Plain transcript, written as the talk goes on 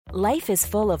Life is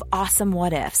full of awesome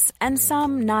what-ifs, and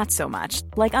some not so much,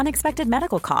 like unexpected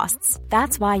medical costs.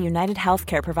 That's why United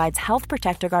Healthcare provides Health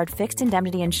Protector Guard fixed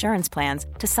indemnity insurance plans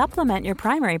to supplement your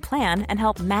primary plan and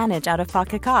help manage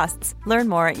out-of-pocket costs. Learn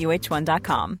more at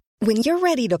uh1.com. When you're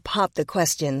ready to pop the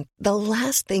question, the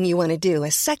last thing you want to do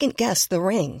is second-guess the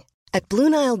ring. At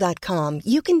BlueNile.com,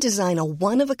 you can design a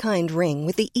one-of-a-kind ring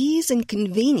with the ease and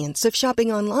convenience of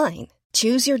shopping online.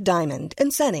 Choose your diamond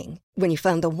and setting. When you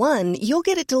find the one, you'll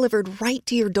get it delivered right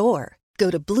to your door.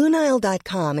 Go to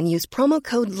BlueNile.com and use promo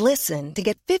code LISTEN to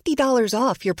get $50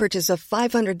 off your purchase of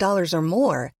 $500 or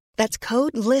more. That's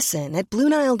code LISTEN at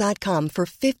BlueNile.com for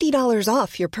 $50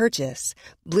 off your purchase.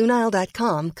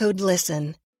 BlueNile.com, code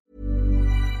LISTEN.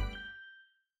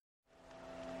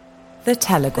 The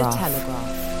Telegraph.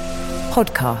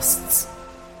 Podcasts.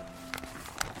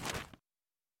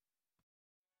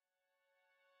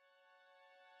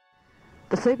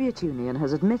 The Soviet Union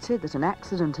has admitted that an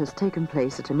accident has taken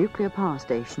place at a nuclear power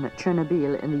station at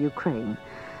Chernobyl in the Ukraine.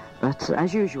 But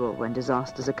as usual, when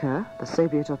disasters occur, the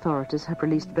Soviet authorities have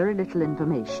released very little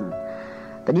information.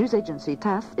 The news agency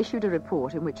TASS issued a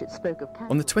report in which it spoke of...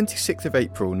 On the 26th of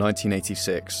April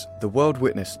 1986, the world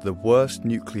witnessed the worst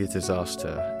nuclear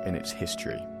disaster in its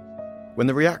history. When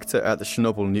the reactor at the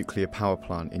Chernobyl nuclear power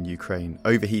plant in Ukraine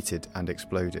overheated and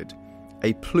exploded,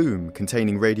 a plume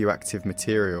containing radioactive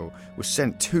material was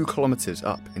sent 2 kilometres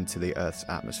up into the Earth's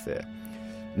atmosphere.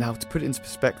 Now, to put it into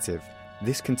perspective,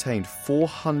 this contained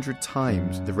 400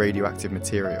 times the radioactive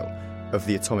material of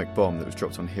the atomic bomb that was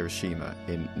dropped on Hiroshima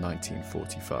in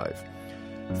 1945.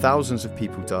 Thousands of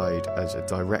people died as a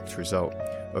direct result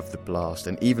of the blast,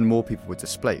 and even more people were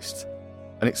displaced.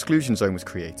 An exclusion zone was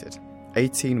created,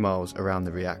 18 miles around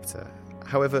the reactor.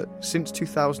 However, since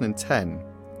 2010,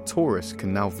 tourists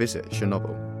can now visit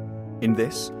Chernobyl. In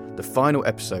this, the final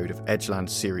episode of Edgeland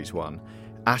Series 1,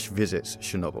 Ash visits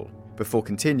Chernobyl, before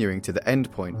continuing to the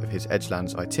end point of his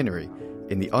Edgelands itinerary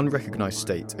in the unrecognised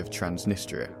state of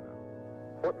Transnistria.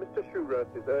 What Mr.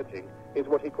 Schuroth is urging is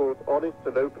what he calls honest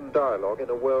and open dialogue in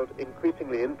a world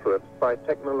increasingly influenced by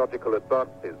technological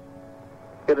advances.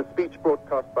 In a speech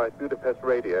broadcast by Budapest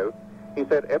Radio, he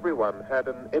said everyone had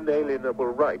an inalienable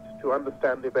right to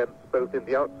understand events both in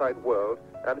the outside world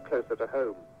and closer to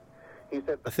home. He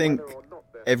said, I think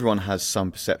everyone has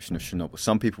some perception of Chernobyl.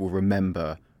 Some people will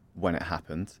remember when it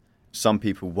happened. Some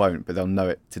people won't, but they'll know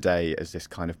it today as this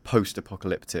kind of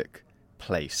post-apocalyptic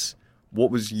place. What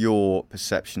was your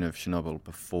perception of Chernobyl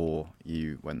before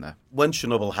you went there? When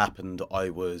Chernobyl happened, I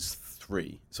was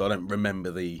 3, so I don't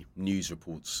remember the news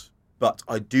reports. But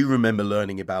I do remember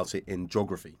learning about it in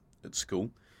geography at school.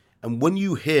 And when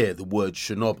you hear the word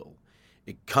Chernobyl,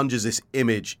 it conjures this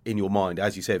image in your mind,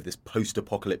 as you say, of this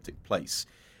post-apocalyptic place.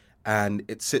 And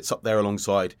it sits up there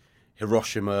alongside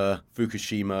Hiroshima,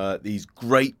 Fukushima, these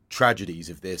great tragedies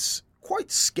of this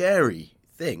quite scary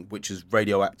thing, which is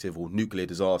radioactive or nuclear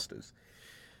disasters.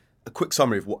 A quick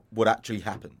summary of what actually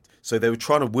happened. So they were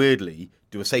trying to weirdly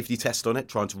do a safety test on it,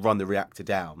 trying to run the reactor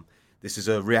down. This is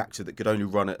a reactor that could only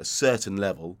run at a certain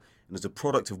level. And as a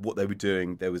product of what they were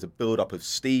doing, there was a build-up of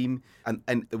steam and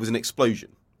there was an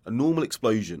explosion. A normal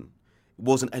explosion. It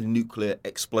wasn't a nuclear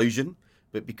explosion,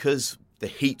 but because the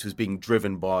heat was being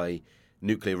driven by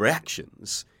nuclear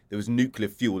reactions, there was nuclear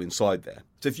fuel inside there.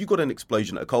 So if you got an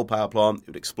explosion at a coal power plant, it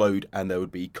would explode and there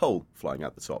would be coal flying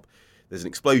out the top. There's an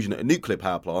explosion at a nuclear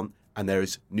power plant and there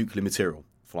is nuclear material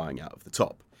flying out of the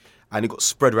top. And it got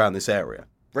spread around this area.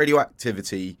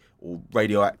 Radioactivity or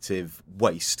radioactive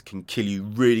waste can kill you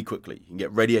really quickly. You can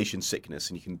get radiation sickness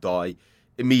and you can die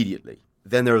immediately.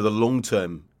 Then there are the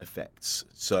long-term effects.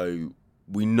 So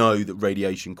we know that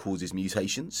radiation causes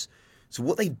mutations. So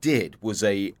what they did was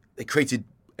they created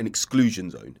an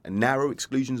exclusion zone, a narrow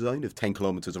exclusion zone of 10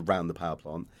 kilometres around the power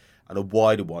plant and a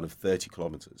wider one of 30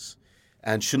 kilometres.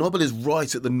 And Chernobyl is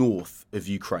right at the north of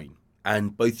Ukraine.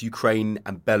 And both Ukraine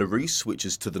and Belarus, which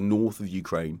is to the north of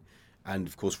Ukraine, and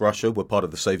of course Russia, were part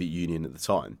of the Soviet Union at the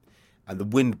time. And the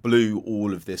wind blew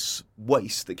all of this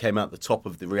waste that came out the top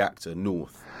of the reactor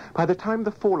north. By the time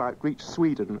the fallout reached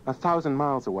Sweden, 1,000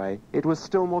 miles away, it was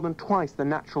still more than twice the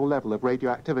natural level of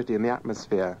radioactivity in the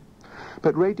atmosphere.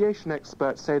 But radiation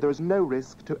experts say there is no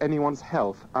risk to anyone's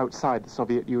health outside the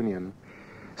Soviet Union.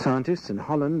 Scientists in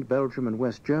Holland, Belgium and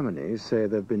West Germany say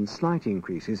there have been slight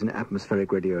increases in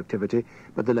atmospheric radioactivity,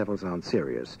 but the levels aren't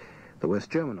serious. The West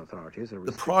German authorities are...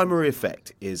 The primary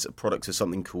effect is a product of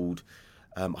something called,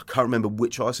 I can't remember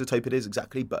which isotope it is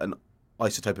exactly, but an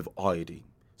isotope of iodine.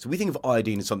 So we think of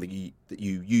iodine as something that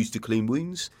you use to clean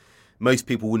wounds. Most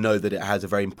people will know that it has a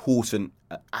very important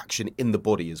action in the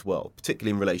body as well,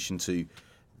 particularly in relation to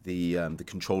the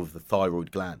control of the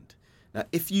thyroid gland. Now,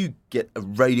 if you get a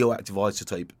radioactive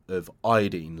isotope of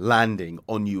iodine landing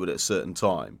on you at a certain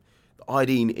time, the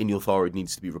iodine in your thyroid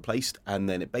needs to be replaced, and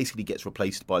then it basically gets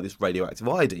replaced by this radioactive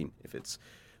iodine, if it's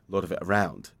a lot of it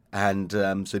around. And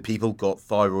so people got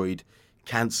thyroid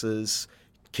cancers.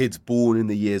 Kids born in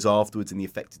the years afterwards in the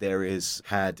affected areas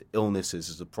had illnesses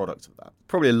as a product of that.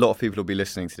 Probably a lot of people will be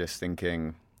listening to this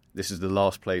thinking, this is the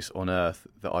last place on Earth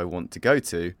that I want to go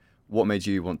to. What made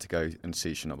you want to go and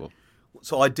see Chernobyl?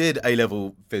 So I did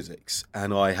A-level physics,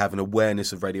 and I have an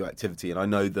awareness of radioactivity, and I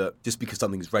know that just because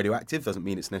something's radioactive doesn't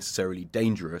mean it's necessarily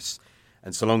dangerous,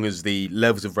 and so long as the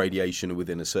levels of radiation are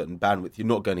within a certain bandwidth, you're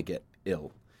not going to get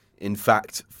ill. In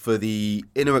fact, for the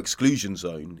inner exclusion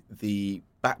zone, the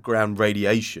background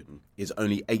radiation is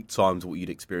only 8 times what you'd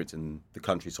experience in the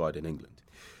countryside in England.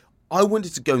 I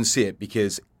wanted to go and see it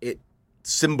because it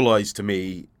symbolised to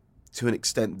me, to an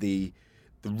extent, the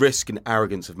risk and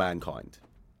arrogance of mankind.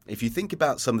 If you think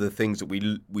about some of the things that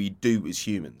we do as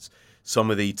humans, some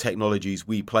of the technologies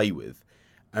we play with,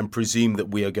 and presume that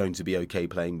we are going to be okay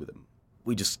playing with them,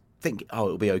 we just think, oh,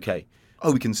 it'll be okay.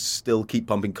 Oh, we can still keep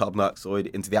pumping carbon dioxide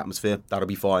into the atmosphere, that'll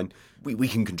be fine. We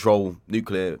can control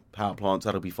nuclear power plants,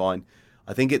 that'll be fine.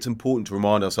 I think it's important to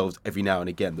remind ourselves every now and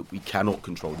again that we cannot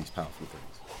control these powerful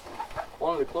things.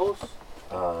 One of the clothes?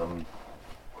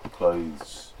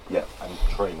 Clothes, yeah, and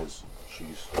trainers,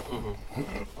 shoes.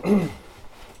 Mm-hmm.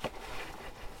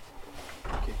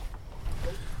 Okay.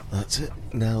 That's it.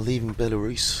 Now leaving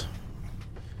Belarus.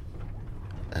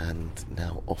 And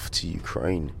now off to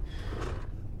Ukraine.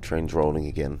 Train's rolling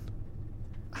again.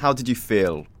 How did you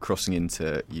feel crossing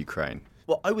into Ukraine?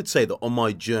 Well, I would say that on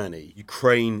my journey,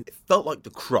 Ukraine, it felt like the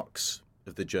crux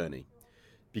of the journey.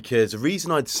 Because the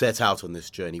reason I'd set out on this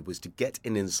journey was to get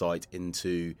an insight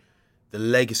into the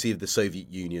legacy of the Soviet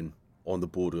Union on the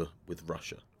border with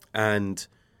Russia. And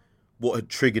what had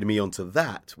triggered me onto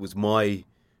that was my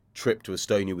trip to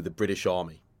Estonia with the British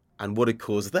Army. And what had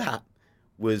caused that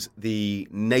was the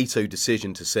NATO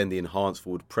decision to send the enhanced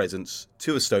forward presence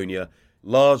to Estonia,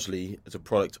 largely as a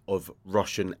product of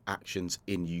Russian actions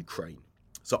in Ukraine.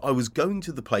 So I was going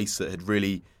to the place that had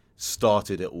really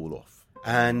started it all off.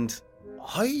 And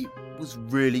I was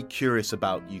really curious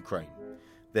about Ukraine.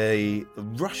 The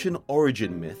Russian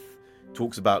origin myth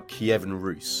talks about Kievan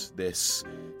Rus, this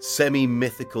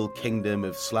semi-mythical kingdom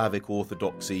of Slavic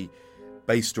orthodoxy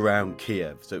based around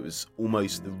Kiev. So it was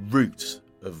almost the root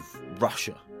of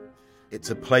Russia.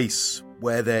 It's a place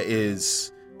where there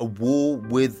is a war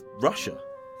with Russia,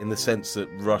 in the sense that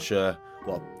Russia,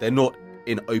 well, they're not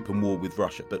in open war with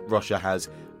Russia, but Russia has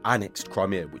annexed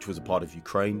Crimea, which was a part of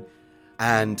Ukraine,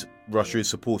 and Russia is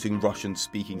supporting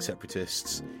Russian-speaking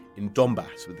separatists in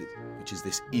Donbass, which is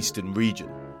this eastern region.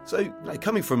 So,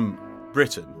 coming from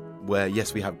Britain, where,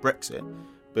 yes, we have Brexit,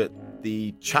 but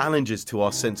the challenges to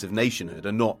our sense of nationhood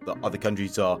are not that other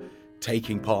countries are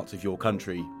taking parts of your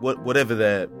country, whatever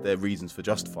their reasons for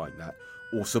justifying that,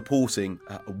 or supporting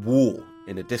a war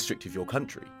in a district of your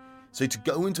country. So to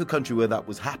go into a country where that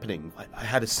was happening, I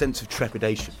had a sense of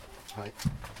trepidation. Hi.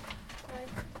 Hi.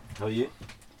 How are you?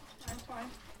 I'm fine.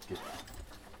 Good.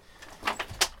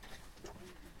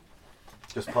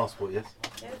 Just passport, yes?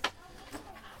 Yes.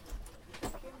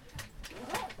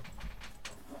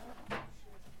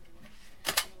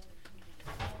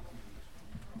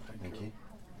 Thank you.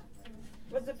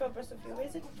 What's the purpose of your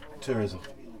visit? Tourism.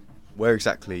 Where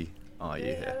exactly are you Do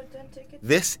you here? have a return ticket?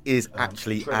 This is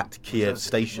actually at Kiev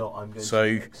station.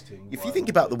 So if you think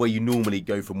about the way you normally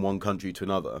go from one country to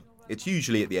another, it's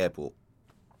usually at the airport.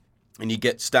 And you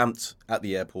get stamped at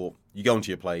the airport, you go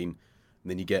onto your plane, and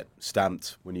then you get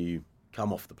stamped when you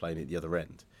come off the plane at the other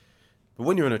end. But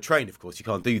when you're on a train, of course, you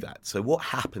can't do that. So what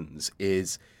happens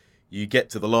is you get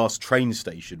to the last train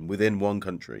station within one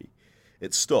country,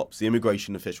 it stops, the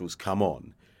immigration officials come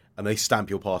on, and they stamp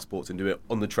your passports and do it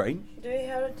on the train. Do you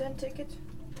have a return ticket?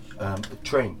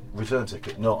 Train, return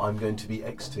ticket. No, I'm going to be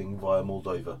exiting via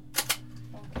Moldova.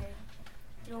 Okay.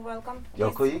 You're welcome.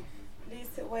 Дякую. Please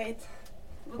wait.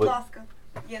 Будь Wait. ласка.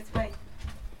 Yes, wait.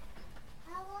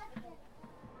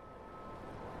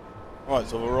 Right,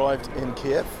 so I've arrived in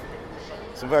Kiev.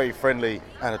 Some very friendly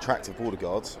and attractive border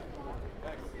guards.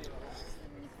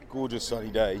 Gorgeous sunny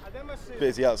day.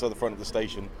 Busy outside the front of the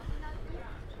station.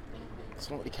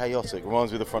 Slightly chaotic.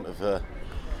 Reminds me of the front of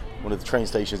one of the train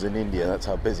stations in India. That's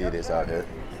how busy it is out here.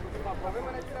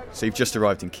 So you've just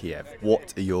arrived in Kiev.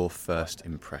 What are your first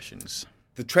impressions?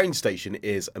 The train station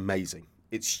is amazing.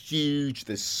 It's huge.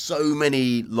 There's so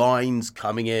many lines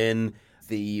coming in.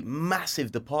 The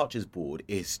massive departures board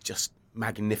is just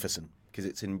magnificent because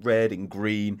it's in red and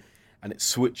green and it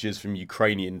switches from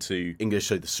Ukrainian to English,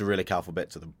 so the Cyrillic alphabet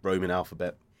to the Roman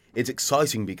alphabet. It's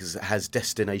exciting because it has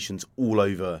destinations all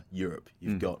over Europe.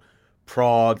 You've got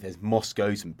Prague, there's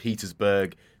Moscow, St.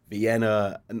 Petersburg,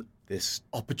 Vienna, and this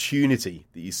opportunity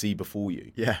that you see before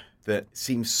you. Yeah. That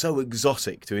seems so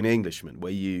exotic to an Englishman,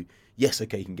 where you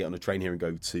can get on a train here and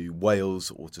go to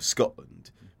Wales or to Scotland,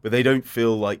 but they don't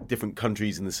feel like different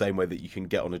countries in the same way that you can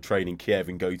get on a train in Kiev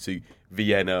and go to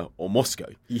Vienna or Moscow.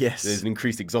 Yes. There's an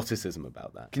increased exoticism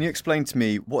about that. Can you explain to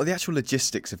me, what are the actual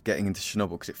logistics of getting into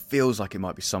Chernobyl? Because it feels like it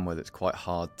might be somewhere that's quite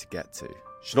hard to get to.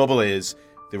 Chernobyl is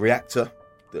the reactor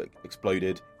that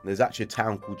exploded, and there's actually a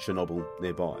town called Chernobyl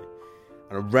nearby.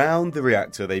 And around the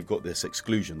reactor, they've got this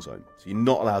exclusion zone. So you're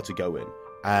not allowed to go in.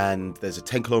 And there's a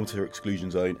 10-kilometre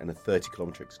exclusion zone and a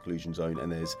 30-kilometre exclusion zone.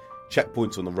 And there's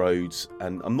checkpoints on the roads.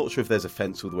 And I'm not sure if there's a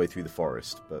fence all the way through the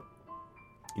forest, but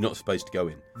you're not supposed to go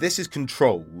in. This is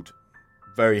controlled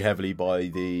very heavily by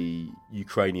the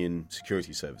Ukrainian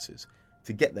security services.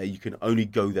 To get there, you can only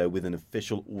go there with an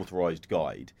official authorised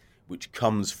guide, which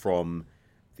comes from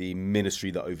the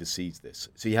ministry that oversees this.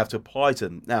 So you have to apply to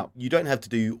them. Now, you don't have to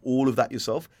do all of that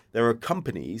yourself. There are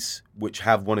companies which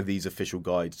have one of these official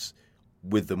guides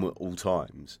with them at all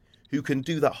times who can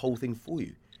do that whole thing for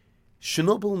you.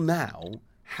 Chernobyl now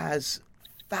has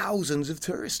thousands of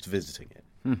tourists visiting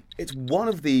it. It's one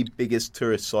of the biggest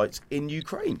tourist sites in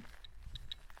Ukraine.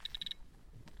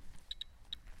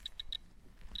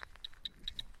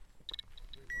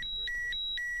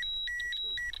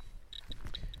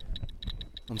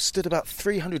 I'm stood about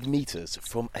 300 metres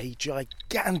from a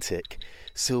gigantic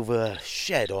silver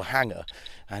shed or hangar,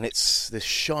 and it's this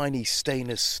shiny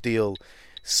stainless steel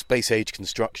space-age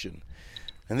construction.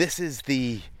 And this is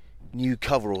the new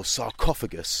cover or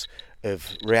sarcophagus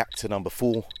of reactor number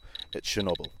 4 at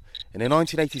Chernobyl. And in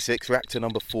 1986, reactor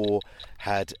number 4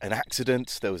 had an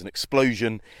accident, there was an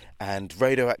explosion, and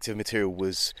radioactive material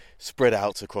was spread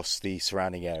out across the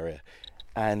surrounding area.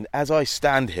 And as I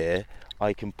stand here,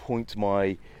 I can point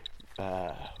my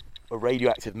a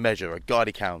radioactive measure, a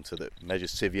Geiger counter that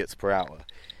measures civiettes per hour,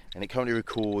 and it currently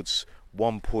records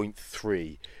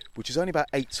 1.3, which is only about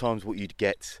 8 times what you'd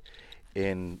get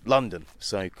in London.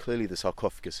 So clearly the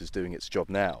sarcophagus is doing its job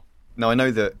now. Now, I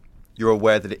know that you're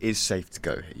aware that it is safe to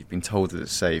go here. You've been told that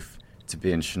it's safe to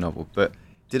be in Chernobyl, but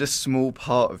did a small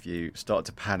part of you start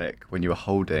to panic when you were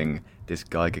holding this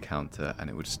Geiger counter and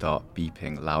it would start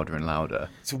beeping louder and louder?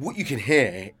 So what you can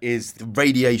hear is the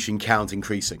radiation count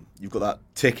increasing. You've got that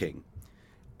ticking,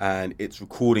 and it's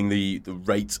recording the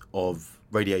rate of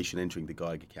radiation entering the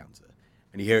Geiger counter.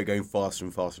 And you hear it going faster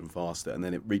and faster and faster, and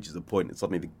then it reaches a point and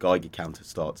suddenly the Geiger counter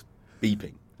starts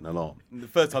beeping an alarm. And the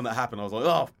first time that happened, I was like,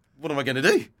 oh, what am I going to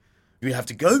do? Do we have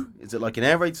to go? Is it like an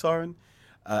air raid siren?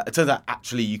 It turns out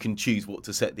actually you can choose what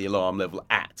to set the alarm level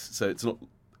at. So it's not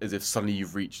as if suddenly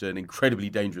you've reached an incredibly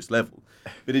dangerous level.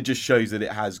 But it just shows that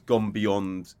it has gone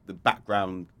beyond the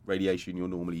background radiation you're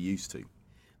normally used to.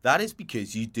 That is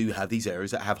because you do have these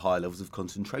areas that have high levels of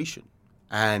concentration.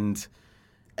 And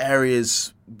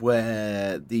areas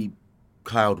where the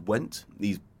cloud went,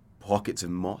 these pockets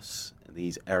of moss,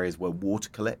 these areas where water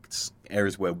collects,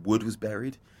 areas where wood was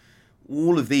buried,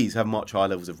 all of these have much higher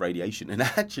levels of radiation. And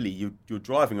actually, you're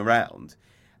driving around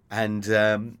and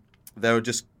there are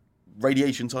just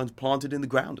radiation signs planted in the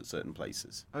ground at certain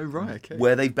places. Oh, right, okay.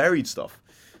 Where they buried stuff.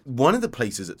 One of the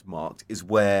places that's marked is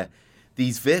where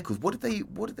these vehicles, what did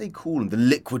they call them? The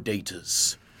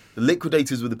liquidators. The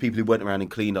liquidators were the people who went around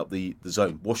and cleaned up the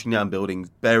zone, washing down buildings,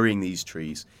 burying these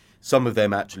trees. Some of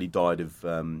them actually died of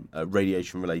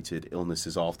radiation-related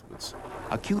illnesses afterwards.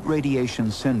 Acute radiation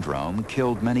syndrome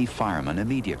killed many firemen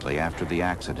immediately after the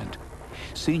accident.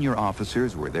 Senior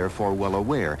officers were therefore well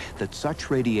aware that such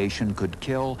radiation could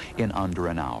kill in under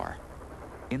an hour.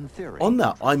 In theory... On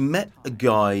that, I met a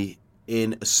guy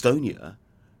in Estonia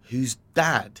whose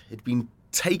dad had been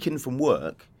taken from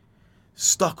work,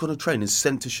 stuck on a train and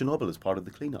sent to Chernobyl as part of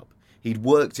the cleanup. He'd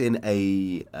worked in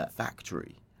a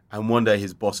factory. And one day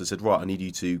his boss had said, right, I need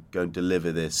you to go and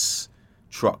deliver this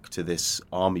truck to this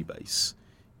army base.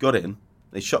 Got in,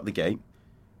 they shut the gate, and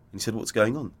he said, what's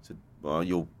going on? I said, well,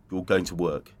 you're going to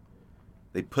work.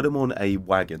 They put him on a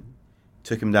wagon,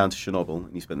 took him down to Chernobyl,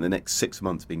 and he spent the next 6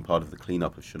 months being part of the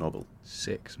cleanup of Chernobyl.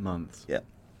 6 months? Yeah.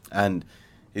 And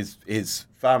his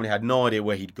family had no idea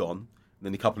where he'd gone. And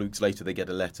then a couple of weeks later, they get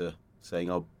a letter saying,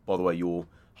 oh, by the way, your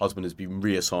husband has been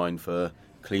reassigned for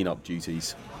cleanup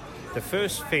duties. The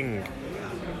first thing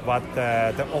what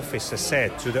the officer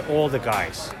said to all the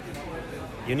guys,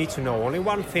 you need to know only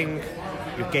one thing,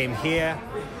 you came here,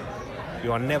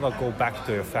 you will never go back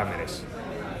to your families.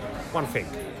 One thing,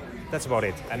 that's about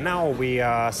it. And now we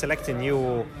are selecting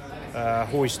you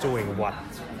who is doing what.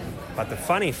 But the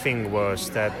funny thing was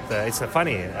that, it's not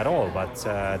funny at all, but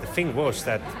the thing was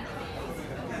that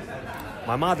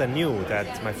my mother knew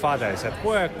that my father is at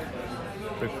work,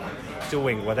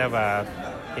 doing whatever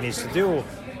he needs to do,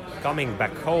 coming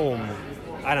back home,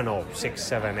 I don't know, 6,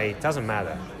 7, 8, doesn't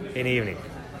matter, in the evening.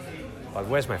 But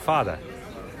where's my father?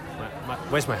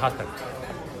 Where's my husband?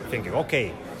 Thinking,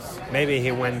 okay, maybe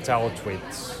he went out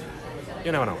with,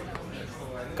 you never know,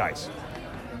 guys.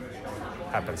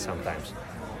 Happens sometimes.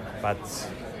 But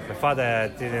my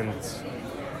father didn't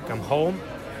come home.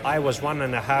 I was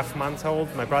 1.5 months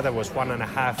old. My brother was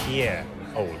 1.5 year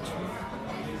old.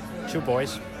 2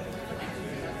 boys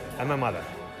and my mother.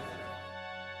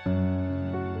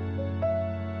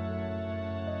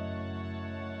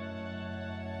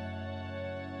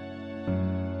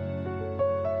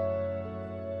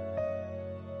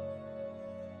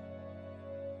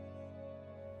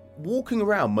 Walking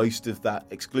around most of that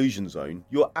exclusion zone,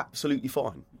 you're absolutely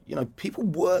fine. You know, people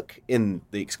work in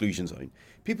the exclusion zone.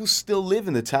 People still live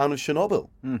in the town of Chernobyl.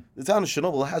 The town of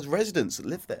Chernobyl has residents that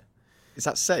live there. Is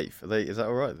that safe? Is that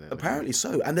all right there? Apparently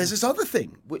so. And there's this other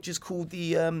thing, which is called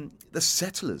the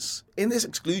settlers. In this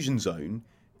exclusion zone,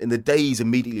 in the days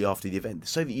immediately after the event, the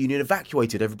Soviet Union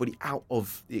evacuated everybody out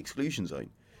of the exclusion zone.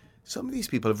 Some of these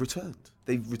people have returned.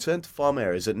 They've returned to farm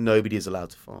areas that nobody is allowed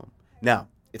to farm. Now,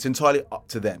 it's entirely up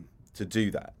to them to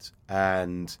do that.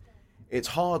 And it's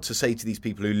hard to say to these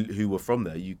people who were from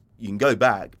there, you can go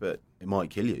back, but it might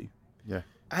kill you. Yeah.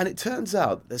 And it turns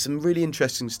out there's some really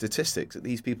interesting statistics that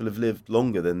these people have lived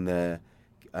longer than their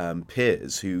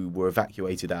peers who were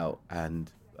evacuated out and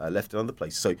left in other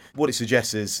places. So what it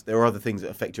suggests is there are other things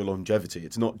that affect your longevity.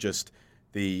 It's not just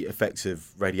the effects of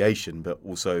radiation, but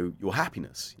also your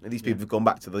happiness. You know, these people have gone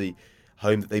back to the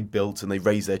home that they built and they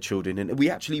raised their children in. And we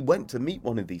actually went to meet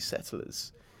one of these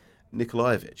settlers,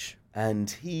 Nikolaevich, and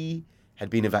he had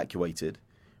been evacuated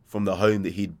from the home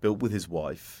that he'd built with his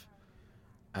wife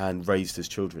and raised his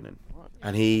children in.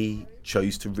 And he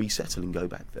chose to resettle and go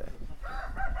back there.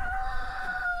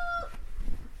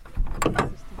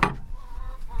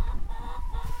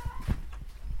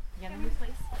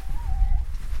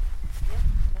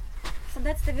 So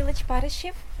that's the village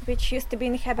Pariship, which used to be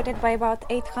inhabited by about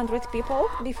 800 people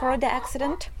before the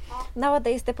accident.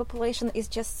 Nowadays the population is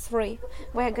just 3.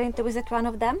 We are going to visit one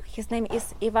of them. His name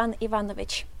is Ivan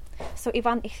Ivanovich. So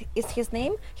Ivan is his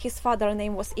name. His father's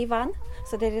name was Ivan.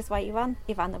 So that is why Ivan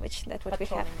Ivanovich. That's what we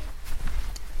have.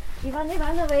 Ivan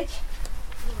Ivanovich.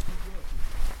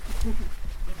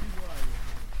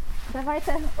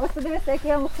 Давайте, ось подивіться, як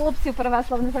я вам хлопців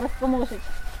привезла, вони зараз поможуть.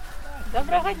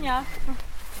 Доброго дня.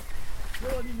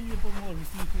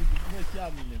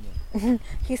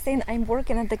 He's saying, I'm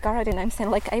working at the garden. I'm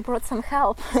saying, like, I brought some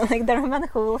help. Like, there are men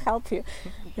who will help you.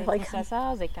 Like, he says,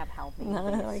 oh, they can't help me. No,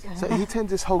 like, So he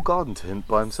tends this whole garden to him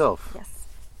by himself? Yes.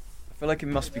 I feel like it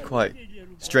must be quite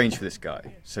strange for this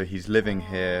guy. So he's living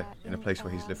here in a place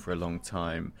where he's lived for a long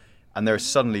time, and there are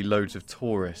suddenly loads of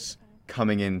tourists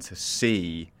coming in to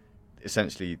see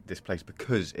essentially this place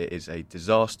because it is a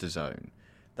disaster zone.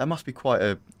 That must be quite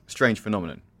a strange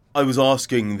phenomenon. I was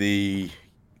asking the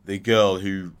girl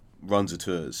who runs the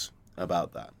tours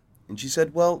about that. And she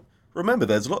said, well, remember,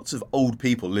 there's lots of old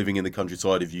people living in the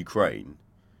countryside of Ukraine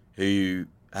who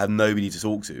have nobody to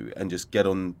talk to and just get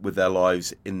on with their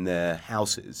lives in their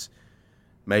houses.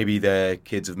 Maybe their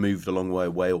kids have moved a long way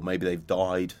away, or maybe they've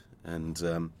died and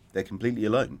they're completely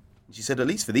alone. She said, at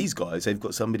least for these guys, they've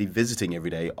got somebody visiting every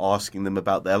day asking them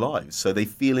about their lives. So they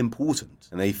feel important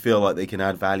and they feel like they can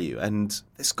add value. And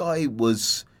this guy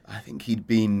was, I think he'd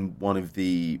been one of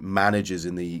the managers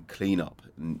in the cleanup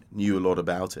and knew a lot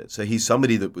about it. So he's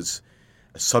somebody that was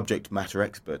a subject matter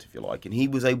expert, if you like. And he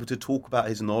was able to talk about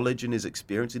his knowledge and his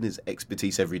experience and his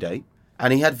expertise every day.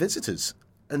 And he had visitors.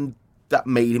 And that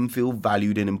made him feel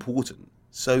valued and important.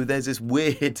 So there's this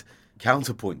weird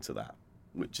counterpoint to that,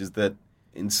 which is that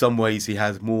in some ways he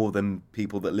has more than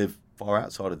people that live far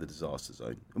outside of the disaster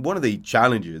zone. And one of the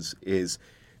challenges is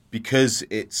because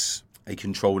it's a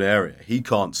controlled area, he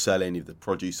can't sell any of the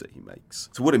produce that he makes.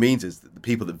 So what it means is that the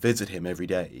people that visit him every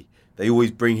day, they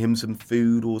always bring him some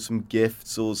food or some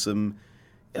gifts or some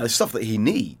stuff that he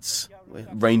needs,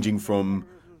 ranging from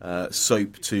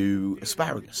soap to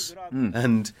asparagus.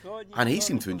 And he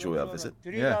seemed to enjoy our visit.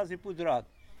 Yeah.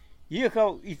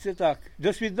 Ехав, і це так,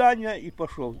 до свидання, і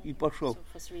пішов.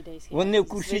 Вони в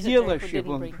курсі діла, ще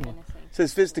він. So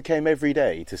his visitor came every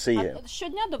day to see him?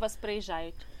 Щодня до вас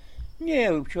приїжджають? Ні,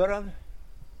 вчора,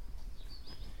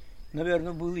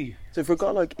 наверно, були. So for a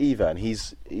guy like Ivan,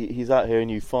 he's out here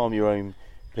and you farm your own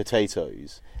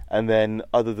potatoes, and then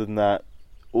other than that,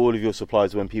 all of your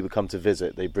supplies, when people come to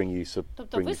visit, they bring you...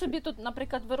 Тобто ви собі тут,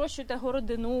 наприклад, вирощуєте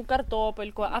городину,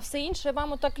 картопельку, а все інше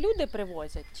вам отак люди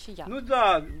привозять, чи як? Ну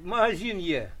так, магазин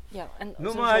є.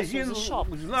 Ну магазин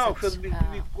знав, що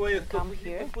кое-хто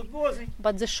підвозить.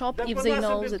 But the shop, if they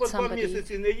know that somebody...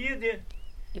 місяці не їде.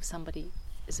 If somebody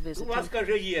is visiting. У вас,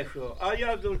 каже, є що. А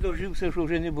я дожився, що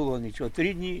вже не було нічого.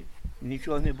 3 дні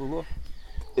нічого не було.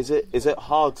 Is it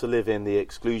hard to live in the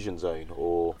exclusion zone,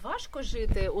 or... Важко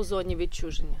жити у зоні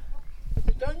відчуження?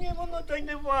 Та ні, воно то й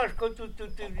не важко, тут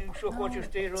що хочеш,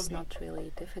 ти й роби.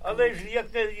 Але ж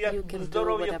як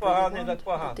здоров'я погане, так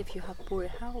погано.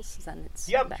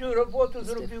 Я б цю роботу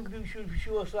зробив,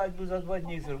 всю осадьбу за 2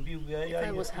 дні зробив.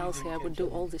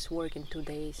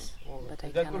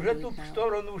 Так вже ту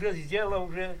сторону вже зробив,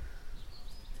 вже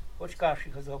хоч каші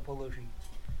казав положив.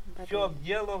 Все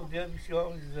обділав, все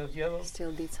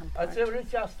зробив. А це вже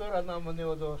ця сторона мене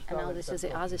осталася.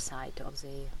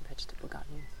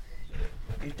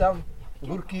 І там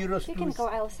гурки ростуть.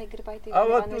 А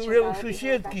от вже у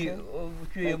сусідки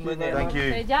чує мене. Thank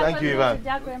you, Ivan.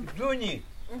 Дякуємо. Джуні.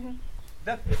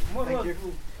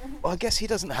 I guess he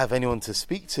doesn't have anyone to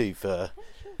speak to for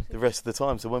the rest of the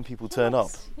time, so when people turn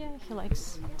up... Yeah, he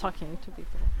likes talking to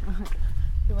people.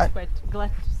 He was quite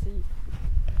glad to see.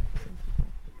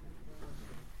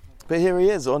 But here he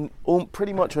is,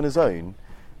 pretty much on his own,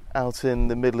 out in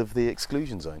the middle of the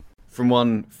exclusion zone. From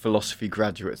one philosophy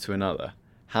graduate to another,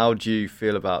 how do you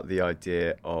feel about the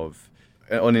idea of...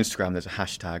 On Instagram, there's a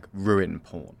hashtag, ruin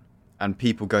porn. And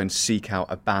people go and seek out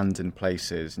abandoned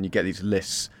places, and you get these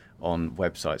lists on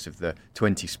websites of the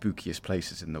 20 spookiest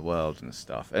places in the world and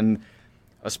stuff. And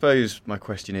I suppose my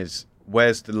question is,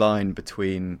 where's the line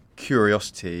between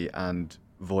curiosity and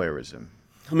voyeurism?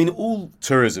 I mean, all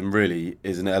tourism really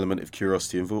is an element of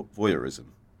curiosity and voyeurism.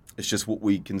 It's just what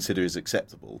we consider is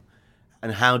acceptable.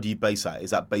 And how do you base that?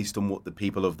 Is that based on what the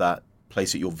people of that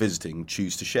place that you're visiting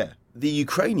choose to share? The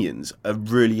Ukrainians are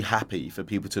really happy for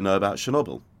people to know about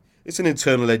Chernobyl. It's an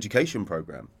internal education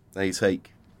program. They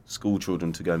take school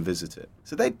children to go and visit it.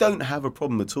 So they don't have a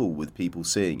problem at all with people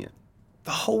seeing it.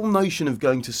 The whole notion of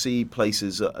going to see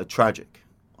places that are tragic,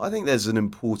 I think there's an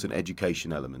important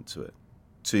education element to it,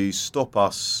 to stop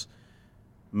us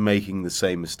making the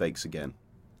same mistakes again.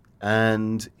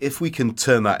 And if we can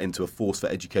turn that into a force for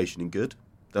education and good,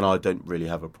 then I don't really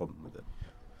have a problem with it.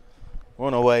 We're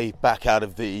on our way back out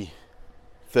of the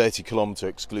 30-kilometre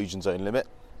exclusion zone limit,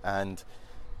 and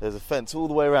there's a fence all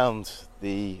the way around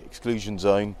the exclusion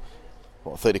zone,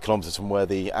 30 kilometres from where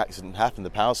the accident happened,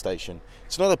 the power station.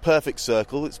 It's not a perfect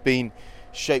circle. It's been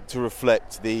shaped to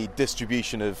reflect the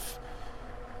distribution of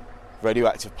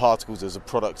radioactive particles as a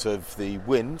product of the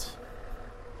wind,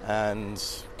 and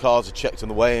cars are checked on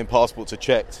the way and passports are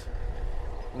checked.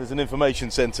 And there's an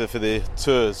information centre for the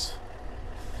tours.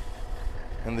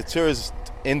 And the tourist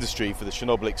industry for the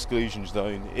Chernobyl exclusion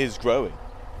zone is growing.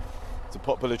 It's a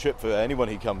popular trip for anyone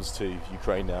who comes to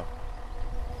Ukraine now.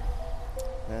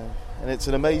 And it's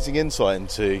an amazing insight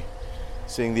into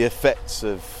seeing the effects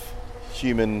of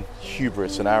human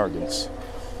hubris and arrogance.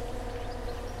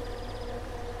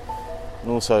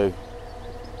 And also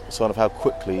a sign of how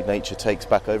quickly nature takes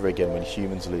back over again when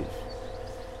humans leave.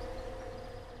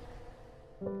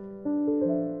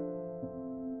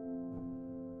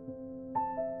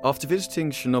 After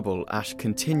visiting Chernobyl, Ash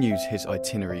continues his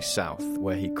itinerary south,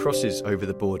 where he crosses over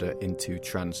the border into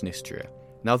Transnistria.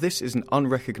 Now, this is an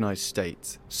unrecognised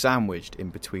state, sandwiched in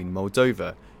between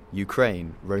Moldova,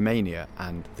 Ukraine, Romania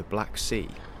and the Black Sea.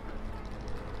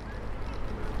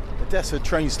 Odessa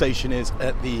train station is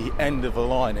at the end of a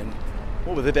line, and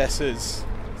what with Odessa's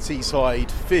seaside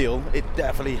feel, it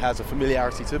definitely has a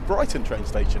familiarity to Brighton train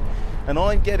station. And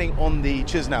I'm getting on the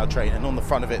Chisinau train, and on the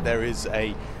front of it there is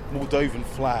a Moldovan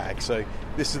flag. So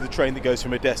this is the train that goes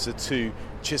from Odessa to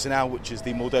Chisinau, which is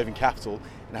the Moldovan capital,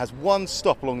 and has one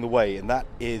stop along the way, and that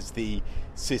is the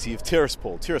city of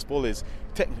Tiraspol. Tiraspol is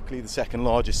technically the second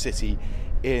largest city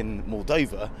in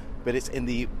Moldova, but it's in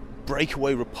the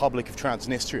breakaway Republic of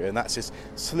Transnistria, and that's this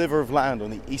sliver of land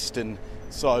on the eastern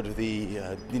side of the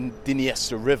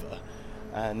Dniester River,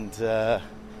 and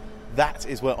that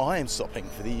is where I am stopping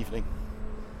for the evening.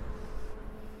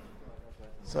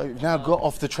 So we've now got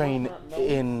off the train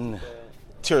in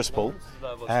Tiraspol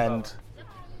and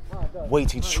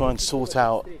waiting to try and sort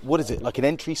out, what is it, like an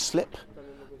entry slip?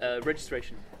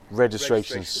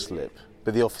 Registration slip.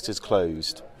 But the office is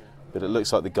closed. But it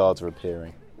looks like the guards are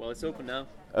appearing. Well, it's open now.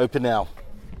 Open now.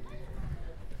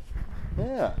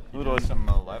 Yeah. You doing some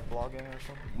live blogging or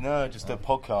something? No, just a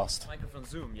podcast. Microphone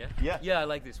Zoom, yeah? Yeah. Yeah, I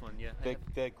like this one, yeah.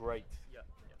 They're great. Yeah.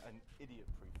 And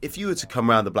idiot-proof. if you were to come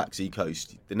around the Black Sea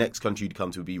coast, the next country you'd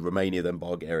come to would be Romania, then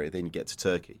Bulgaria, then you get to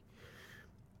Turkey.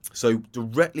 So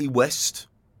directly west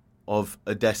of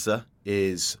Odessa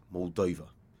is Moldova.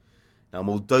 Now,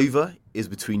 Moldova is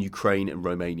between Ukraine and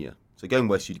Romania. So going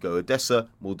west, you'd go Odessa,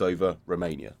 Moldova,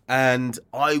 Romania. And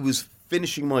I was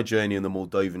finishing my journey on the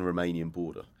Moldovan-Romanian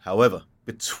border. However,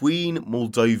 between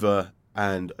Moldova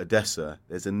and Odessa,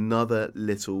 there's another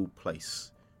little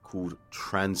place called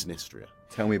Transnistria.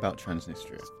 Tell me about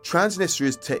Transnistria. Transnistria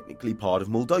is technically part of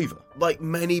Moldova. Like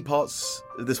many parts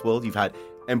of this world, you've had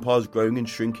empires growing and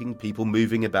shrinking, people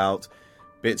moving about,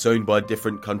 bits owned by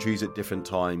different countries at different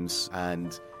times,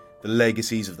 and the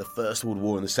legacies of the First World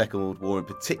War and the Second World War in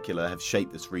particular have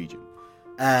shaped this region.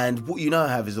 And what you now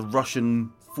have is a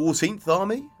Russian 14th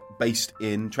Army based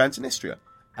in Transnistria.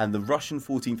 And the Russian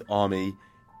 14th Army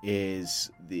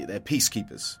they're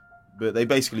peacekeepers. But they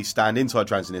basically stand inside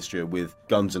Transnistria with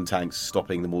guns and tanks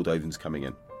stopping the Moldovans coming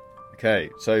in. Okay,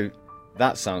 so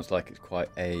that sounds like it's quite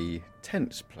a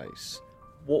tense place.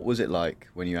 What was it like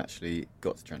when you actually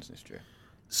got to Transnistria?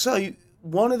 So,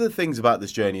 one of the things about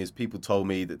this journey is people told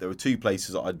me that there were two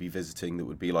places that I'd be visiting that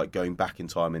would be like going back in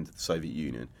time into the Soviet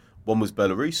Union. One was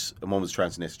Belarus and one was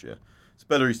Transnistria. So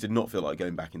Belarus did not feel like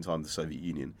going back in time to the Soviet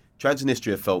Union.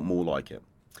 Transnistria felt more like it.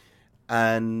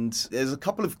 And there's a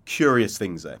couple of curious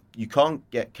things there. You can't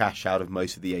get cash out of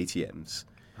most of the ATMs.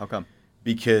 How come?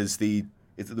 Because the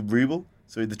ruble,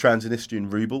 so the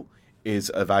Transnistrian ruble, is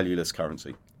a valueless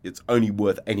currency. It's only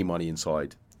worth any money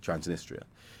inside Transnistria.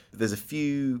 There's a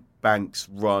few banks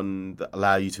run that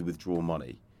allow you to withdraw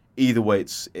money. Either way,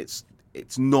 it's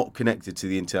not connected to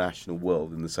the international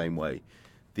world in the same way.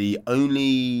 The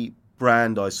only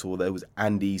brand I saw there was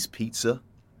Andy's Pizza.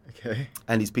 Okay.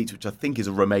 Andy's Pizza, which I think is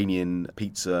a Romanian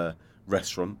pizza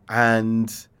restaurant.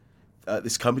 And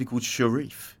this company called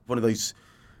Sharif, one of those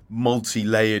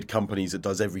multi-layered companies that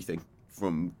does everything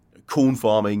from corn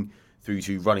farming through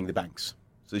to running the banks.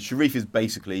 So Sharif is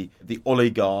basically the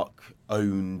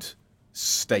oligarch-owned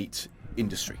state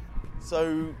industry.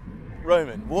 So,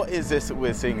 Roman, what is this that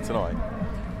we're seeing tonight?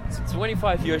 It's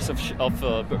 25 years of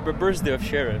birthday of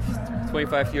Sheriff.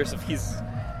 25 years of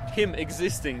him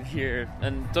existing here.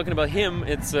 And talking about him,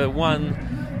 it's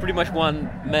pretty much one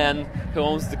man who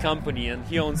owns the company, and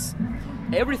he owns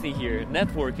everything here: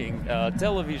 networking,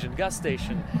 television, gas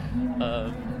station,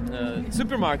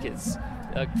 supermarkets,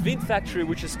 Kvint factory,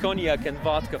 which is cognac and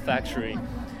vodka factory.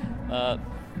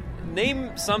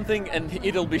 Name something and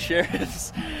it'll be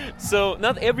Sheriff's. So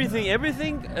not everything,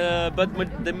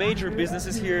 but the major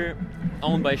businesses here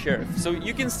owned by Sheriff. So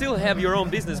you can still have your own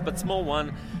business, but small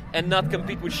one, and not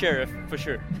compete with Sheriff, for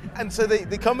sure. And so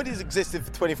the company's existed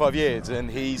for 25 years, and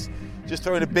he's just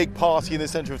throwing a big party in the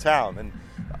centre of town. And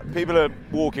people are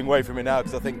walking away from it now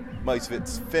because I think most of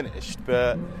it's finished,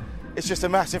 but it's just a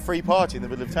massive free party in the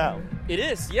middle of town. It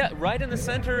is, yeah, right in the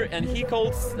center, and he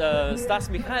called Stas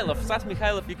Mikhailov. Stas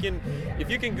Mikhailov, if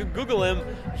you can Google him,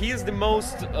 he is the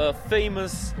most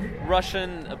famous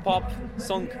Russian pop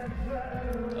song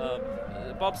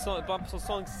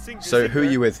singer. So who are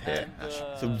you with here?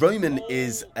 So Roman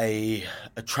is a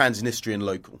Transnistrian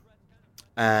local,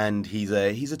 and he's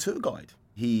a tour guide.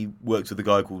 He works with a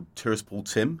guy called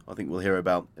Tiraspol Tim, I think we'll hear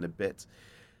about in a bit.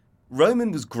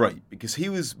 Roman was great because he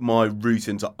was my route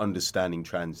into understanding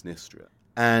Transnistria.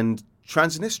 And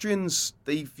Transnistrians,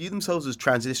 they view themselves as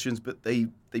Transnistrians, but they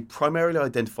primarily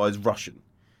identify as Russian.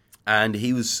 And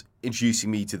he was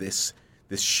introducing me to this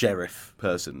Sheriff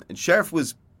person. And Sheriff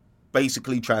was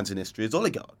basically Transnistria's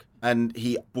oligarch. And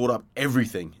he brought up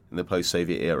everything in the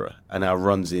post-Soviet era and now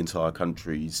runs the entire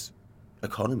country's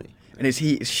economy. And is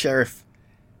Sheriff...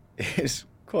 It's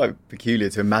quite peculiar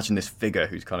to imagine this figure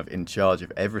who's kind of in charge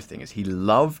of everything. Is he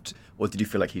loved, or did you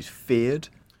feel like he's feared?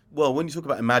 Well, when you talk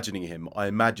about imagining him, I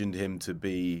imagined him to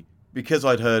be, because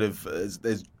I'd heard of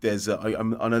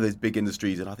I know there's big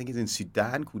industries, and I think it's in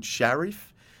Sudan called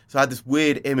Sharif. So I had this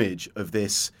weird image of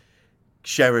this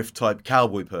sheriff type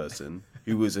cowboy person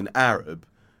who was an Arab,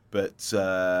 but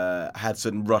had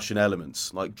certain Russian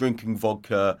elements, like drinking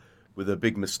vodka with a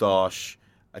big moustache,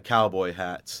 a cowboy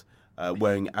hat.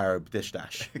 Wearing Arab dish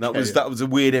dash. That was a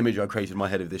weird image I created in my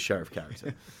head of this sheriff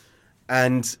character.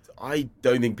 And I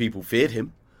don't think people feared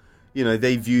him. You know,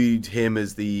 they viewed him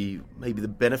as maybe the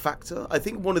benefactor. I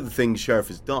think one of the things Sheriff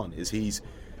has done is he's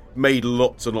made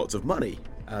lots and lots of money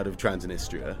out of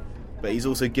Transnistria, but he's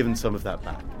also given some of that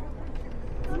back.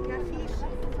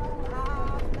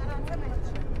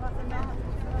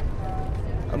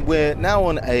 And we're now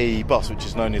on a bus which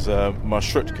is known as a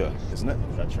marshrutka, isn't it?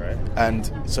 That's right.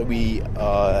 And so we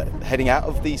are heading out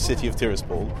of the city of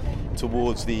Tiraspol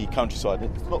towards the countryside.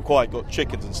 It's not quite got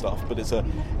chickens and stuff, but it's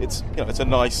a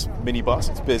nice mini bus.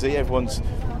 It's busy. Everyone's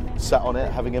sat on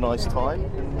it having a nice time.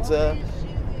 And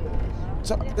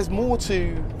so there's more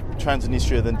to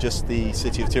Transnistria than just the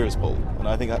city of Tiraspol, and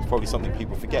I think that's probably something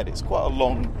people forget. It's quite a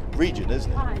long region,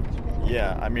 isn't it?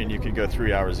 Yeah, I mean, you can go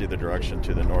 3 hours either direction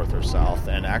to the north or south,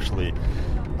 and actually,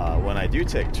 when I do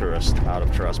take tourists out of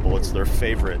Tiraspol, it's their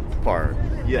favorite part,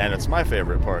 and it's my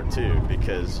favorite part too,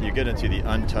 because you get into the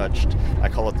untouched, I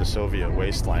call it the Soviet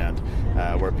wasteland,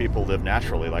 where people live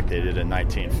naturally like they did in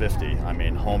 1950. I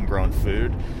mean, homegrown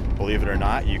food, believe it or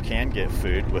not, you can get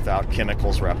food without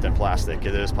chemicals wrapped in plastic.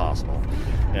 It is possible.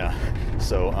 Yeah,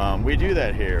 so we do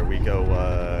that here. We go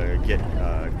get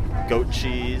goat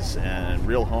cheese and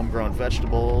real homegrown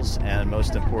vegetables, and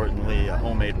most importantly, a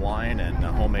homemade wine and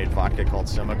a homemade vodka called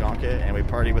Semagonka, and we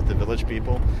party with the village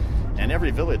people. And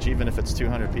every village, even if it's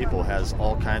 200 people, has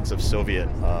all kinds of Soviet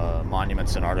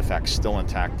monuments and artifacts still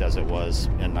intact as it was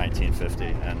in 1950.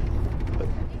 And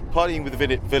partying with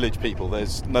the village people,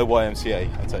 there's no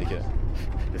YMCA, I take it.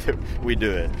 We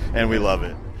do it, and we love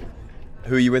it.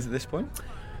 Who are you with at this point?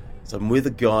 So I'm with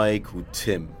a guy called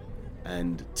Tim,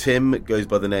 and Tim goes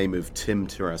by the name of Tim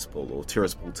Tiraspol, or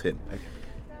Tiraspol Tim. Okay.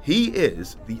 He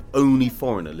is the only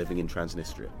foreigner living in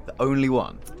Transnistria. The only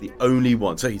one? The only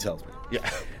one, so he tells me. Yeah.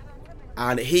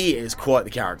 And he is quite the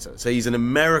character. So he's an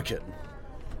American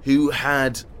who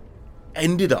had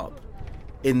ended up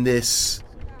in this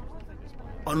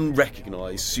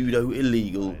unrecognised,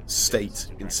 pseudo-illegal state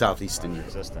in southeastern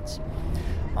existence.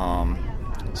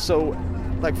 So,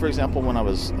 like, for example, when I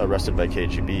was arrested by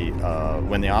KGB,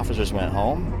 when the officers went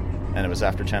home, and it was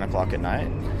after 10 o'clock at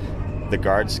night, the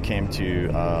guards came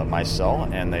to my cell,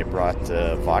 and they brought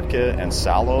vodka and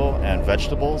sallow and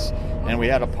vegetables, and we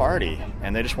had a party,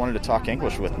 and they just wanted to talk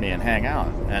English with me and hang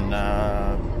out. And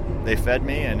they fed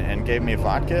me and gave me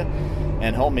vodka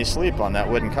and helped me sleep on that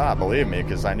wooden cot, believe me,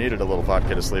 because I needed a little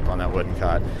vodka to sleep on that wooden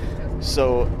cot.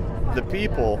 So the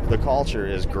people, the culture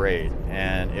is great,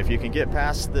 and if you can get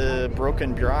past the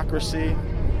broken bureaucracy,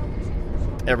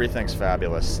 everything's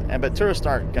fabulous. But tourists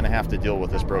aren't going to have to deal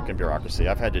with this broken bureaucracy.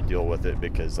 I've had to deal with it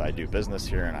because I do business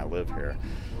here and I live here.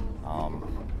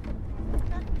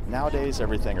 Nowadays,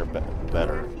 everything are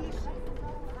better.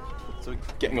 So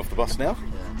getting off the bus now.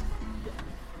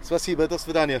 Спасибо, до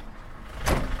свидания.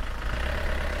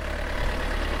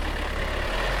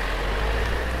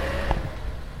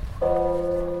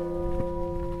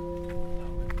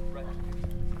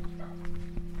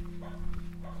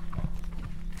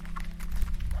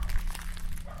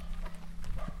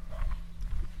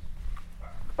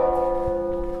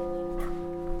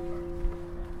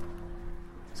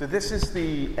 So this is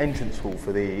the entrance hall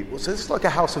for the... So this is like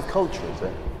a house of culture, is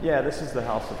it? Yeah, this is the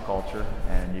House of Culture,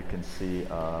 and you can see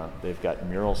they've got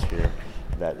murals here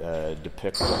that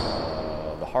depict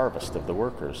the harvest of the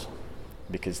workers,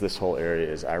 because this whole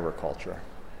area is agriculture.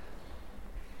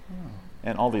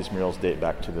 And all these murals date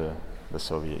back to the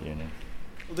Soviet Union.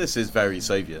 Well, this is very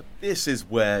Soviet. This is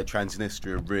where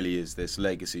Transnistria really is this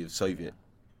legacy of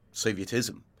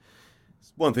Sovietism.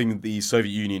 It's one thing the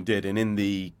Soviet Union did, and in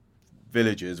the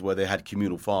villages where they had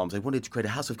communal farms, they wanted to create a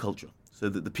house of culture so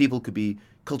that the people could be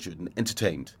cultured and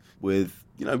entertained with,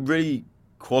 really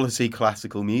quality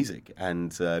classical music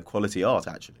and quality art,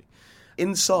 actually.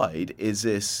 Inside is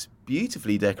this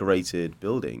beautifully decorated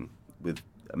building with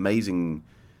amazing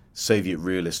Soviet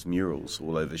realist murals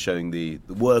all over, showing the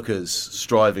workers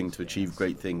striving to achieve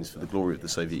great things for the glory of the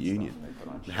Soviet Union.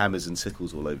 And hammers and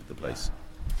sickles all over the place.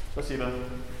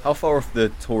 How far off the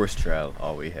tourist trail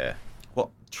are we here? Well,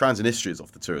 Transnistria is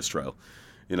off the tourist trail.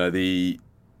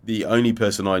 The only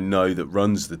person I know that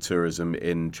runs the tourism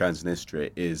in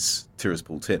Transnistria is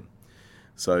Tiraspol Tim.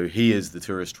 So he is the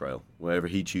tourist trail, wherever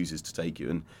he chooses to take you.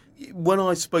 And when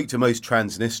I spoke to most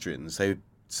Transnistrians, they would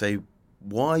say,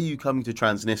 why are you coming to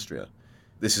Transnistria?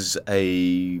 This is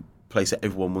a place that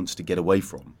everyone wants to get away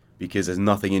from, because there's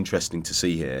nothing interesting to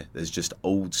see here. There's just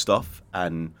old stuff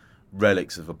and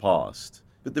relics of the past.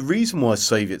 But the reason why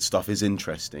Soviet stuff is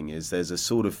interesting is there's a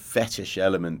sort of fetish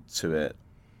element to it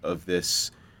of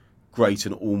this great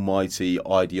and almighty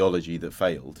ideology that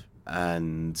failed.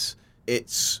 And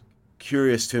it's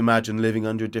curious to imagine living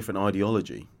under a different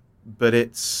ideology. But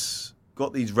it's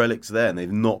got these relics there and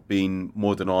they've not been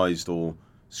modernised or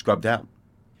scrubbed out.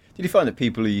 Did you find that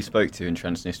people who you spoke to in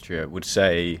Transnistria would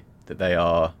say that they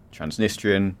are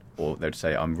Transnistrian, or they would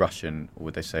say I'm Russian, or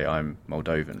would they say I'm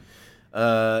Moldovan?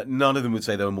 None of them would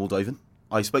say they were Moldovan.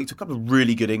 I spoke to a couple of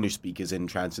really good English speakers in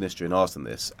Transnistria and asked them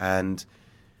this, and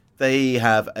They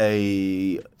have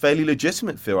a fairly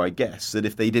legitimate fear, I guess, that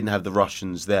if they didn't have the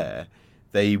Russians there,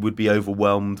 they would be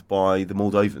overwhelmed by the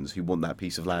Moldovans who want that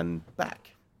piece of land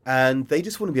back. And they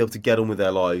just want to be able to get on with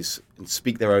their lives and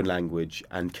speak their own language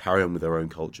and carry on with their own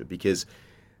culture, because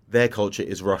their culture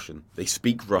is Russian. They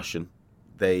speak Russian.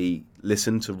 They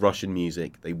listen to Russian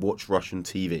music. They watch Russian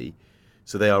TV.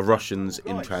 So they are Russians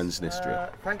in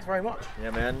Transnistria. Thanks very much.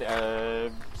 Yeah, man.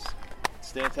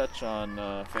 Stay in touch on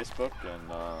Facebook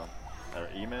and or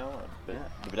email.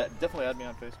 Definitely add me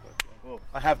on Facebook. Well,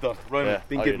 I have done. Roman,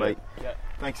 been good, mate. Yeah.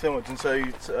 Thanks so much. And so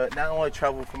now I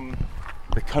travel from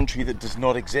the country that does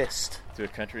not exist to a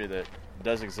country that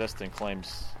does exist and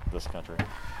claims this country.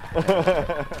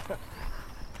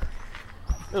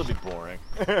 It'll be boring.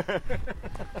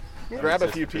 Grab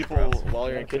a few people while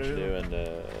you're in Kitchener and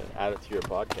add it to your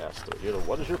podcast.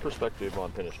 What is your perspective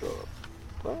on Penestrova?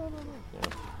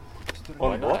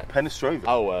 On what? Penestrova?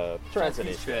 Oh,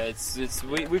 Transnistria. It's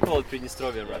we call it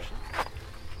Pridnestrovia in Russian.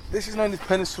 This is known as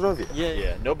Penestrova?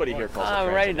 Yeah. Nobody here calls it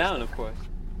Transnistria. Right now, of course.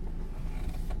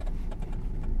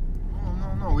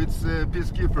 No, it's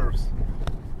peacekeepers.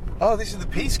 Oh, this is the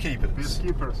peacekeepers.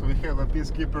 Peacekeepers. We have a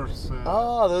peacekeepers.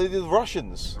 The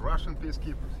Russians. The Russian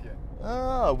peacekeepers.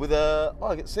 Yeah. With a.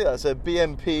 I can see that. It's a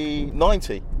BMP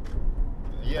 90.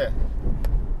 Yeah.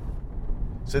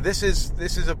 So this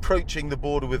is approaching the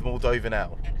border with Moldova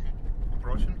now.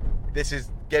 Approaching? This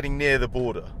is getting near the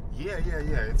border. Yeah.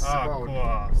 It's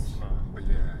about.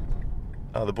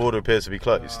 The border appears to be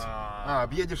closed.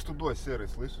 Объедешь туда, серый,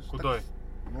 слышишь? Куда?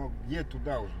 Ну, едь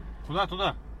туда уже.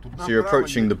 Туда. So you're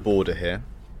approaching the border here.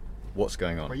 What's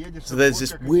going on? So there's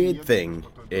this weird thing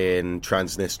in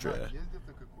Transnistria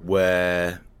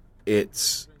where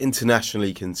it's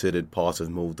internationally considered part of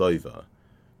Moldova,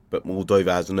 but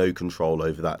Moldova has no control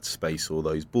over that space or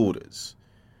those borders.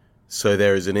 So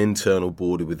there is an internal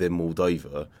border within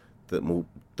Moldova that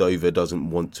Moldova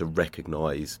doesn't want to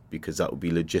recognise, because that would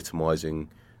be legitimising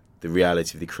the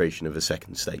reality of the creation of a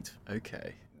second state.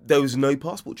 Okay. There was no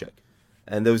passport check.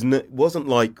 And there was it wasn't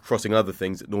like crossing other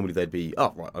things that normally they'd be,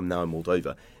 I'm now in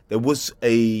Moldova. There was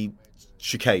a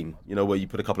chicane, where you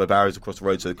put a couple of barriers across the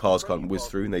road so the cars can't whiz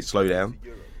through and they slow down.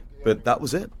 But that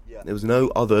was it. There was no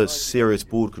other serious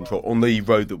border control on the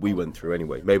road that we went through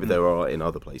anyway. Maybe there are in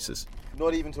other places.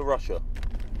 Not even to Russia?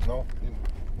 No,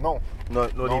 not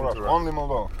even to Russia. Only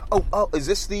Moldova. Oh, is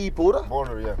this the border?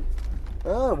 Border, yeah.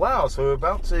 Oh, wow. So we're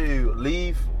about to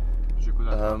leave.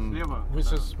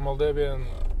 This is Moldavian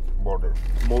border.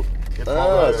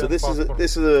 So this is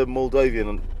a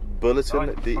Moldovan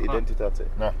bulletin, the identitate.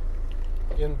 No.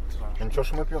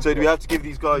 So do we have to give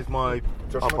these guys my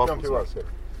passports?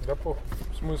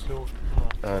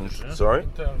 And sorry.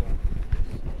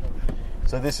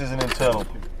 So this is an internal.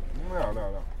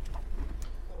 No.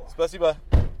 Spasiba.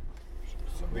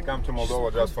 We come to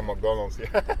Moldova just for McDonald's.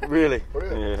 Yeah. Really?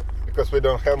 Yeah. Because we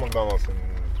don't have McDonald's in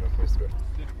Transnistria.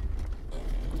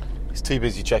 He's too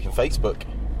busy checking Facebook.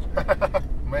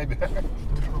 Maybe.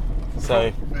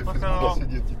 So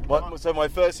my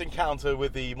first encounter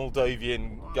with the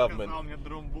Moldovan government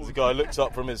is a guy looks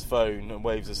up from his phone and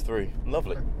waves us through.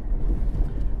 Lovely.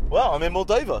 Well, I'm in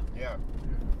Moldova. Yeah.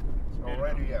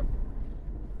 Already, yeah.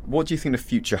 What do you think the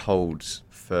future holds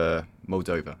for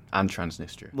Moldova and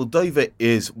Transnistria? Moldova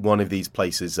is one of these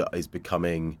places that is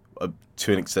becoming,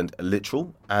 to an extent, a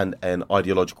literal and an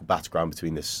ideological battleground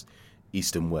between this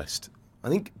East and West. I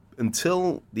think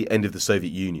until the end of the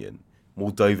Soviet Union,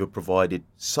 Moldova provided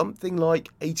something like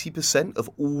 80% of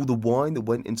all the wine that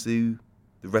went into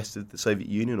the rest of the Soviet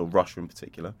Union, or Russia in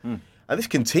particular. And this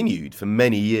continued for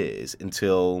many years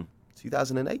until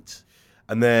 2008.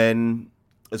 And then,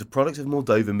 as a product of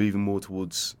Moldova moving more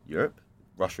towards Europe,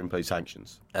 Russia imposed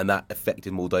sanctions. And that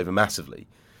affected Moldova massively.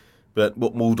 But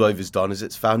what Moldova's done is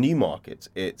it's found new markets.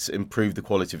 It's improved the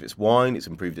quality of its wine, it's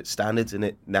improved its standards, and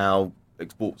it now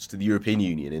exports to the European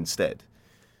Union instead.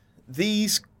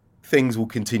 These things will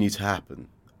continue to happen.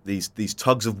 These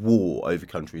tugs of war over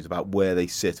countries about where they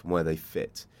sit and where they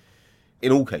fit.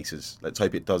 In all cases, let's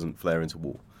hope it doesn't flare into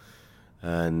war,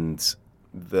 and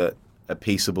that a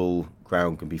peaceable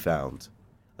ground can be found.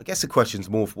 I guess the question's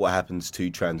more for what happens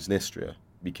to Transnistria,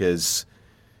 because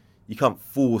you can't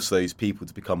force those people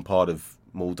to become part of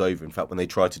Moldova. In fact, when they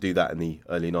tried to do that in the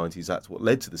early 90s, that's what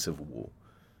led to the civil war.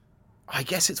 I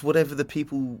guess it's whatever the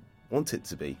people want it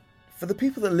to be. For the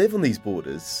people that live on these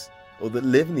borders, or that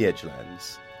live in the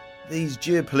edgelands, these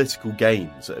geopolitical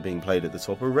games that are being played at the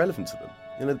top are irrelevant to them.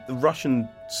 The Russian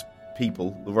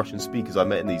people, the Russian speakers I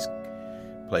met in these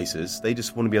places, they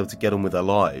just want to be able to get on with their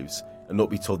lives and not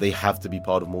be told they have to be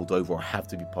part of Moldova or have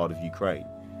to be part of Ukraine.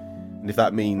 And if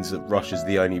that means that Russia's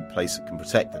the only place that can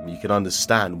protect them, you can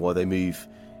understand why they move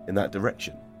in that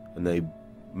direction and they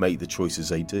make the choices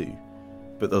they do.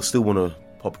 But they'll still want to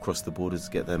pop across the border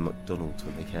to get their McDonald's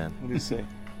when they can. What do you say?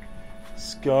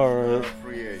 Scar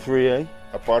 3A.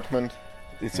 Apartment.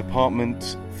 It's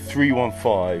apartment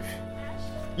 315.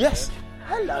 Yes.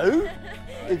 Hello.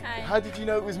 How did you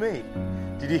know it was me?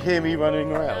 Did you hear me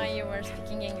running around? No, you were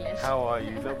speaking English. How are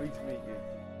you? Lovely to meet you.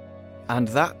 And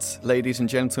that, ladies and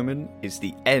gentlemen, is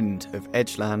the end of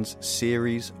Edgeland's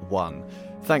Series 1.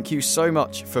 Thank you so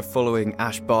much for following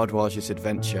Ash Bardwaj's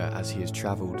adventure as he has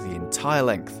travelled the entire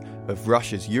length of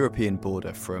Russia's European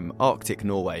border from Arctic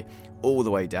Norway all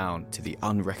the way down to the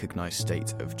unrecognised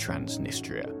state of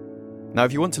Transnistria. Now,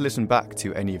 if you want to listen back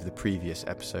to any of the previous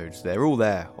episodes, they're all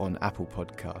there on Apple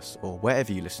Podcasts or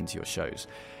wherever you listen to your shows.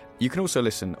 You can also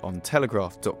listen on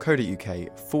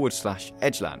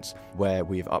telegraph.co.uk/Edgelands, where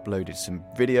we've uploaded some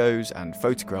videos and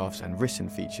photographs and written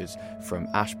features from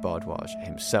Ash Bardwaj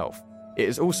himself. It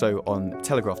is also on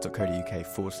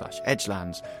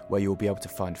telegraph.co.uk/Edgelands, where you'll be able to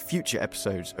find future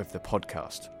episodes of the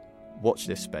podcast. Watch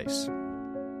this space.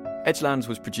 Edgelands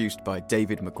was produced by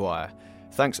David Maguire.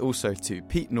 Thanks also to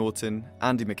Pete Norton,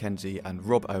 Andy McKenzie and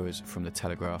Rob Owers from The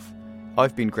Telegraph.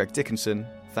 I've been Greg Dickinson.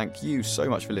 Thank you so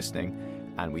much for listening,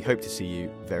 and we hope to see you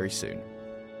very soon.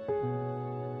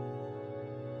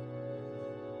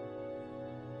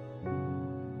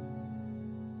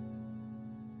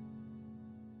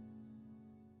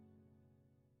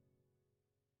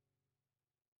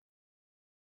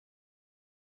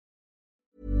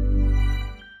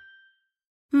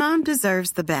 Mom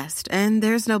deserves the best, and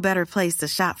there's no better place to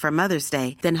shop for Mother's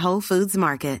Day than Whole Foods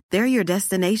Market. They're your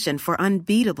destination for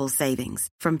unbeatable savings,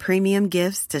 from premium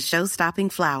gifts to show-stopping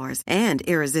flowers and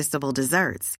irresistible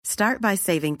desserts. Start by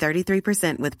saving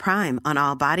 33% with Prime on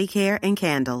all body care and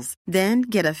candles. Then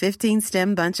get a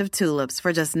 15-stem bunch of tulips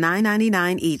for just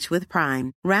 $9.99 each with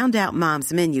Prime. Round out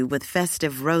Mom's menu with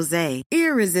festive rosé,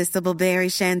 irresistible berry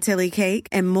chantilly cake,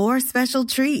 and more special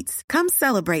treats. Come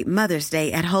celebrate Mother's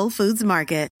Day at Whole Foods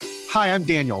Market. Hi, I'm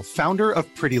Daniel, founder of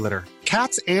Pretty Litter.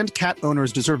 Cats and cat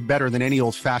owners deserve better than any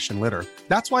old-fashioned litter.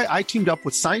 That's why I teamed up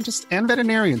with scientists and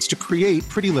veterinarians to create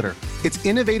Pretty Litter. Its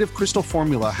innovative crystal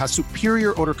formula has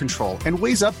superior odor control and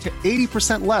weighs up to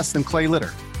 80% less than clay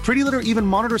litter. Pretty Litter even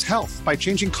monitors health by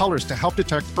changing colors to help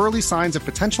detect early signs of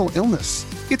potential illness.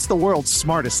 It's the world's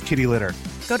smartest kitty litter.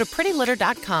 Go to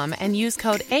prettylitter.com and use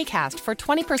code ACAST for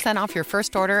 20% off your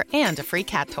first order and a free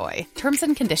cat toy. Terms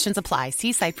and conditions apply.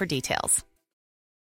 See site for details.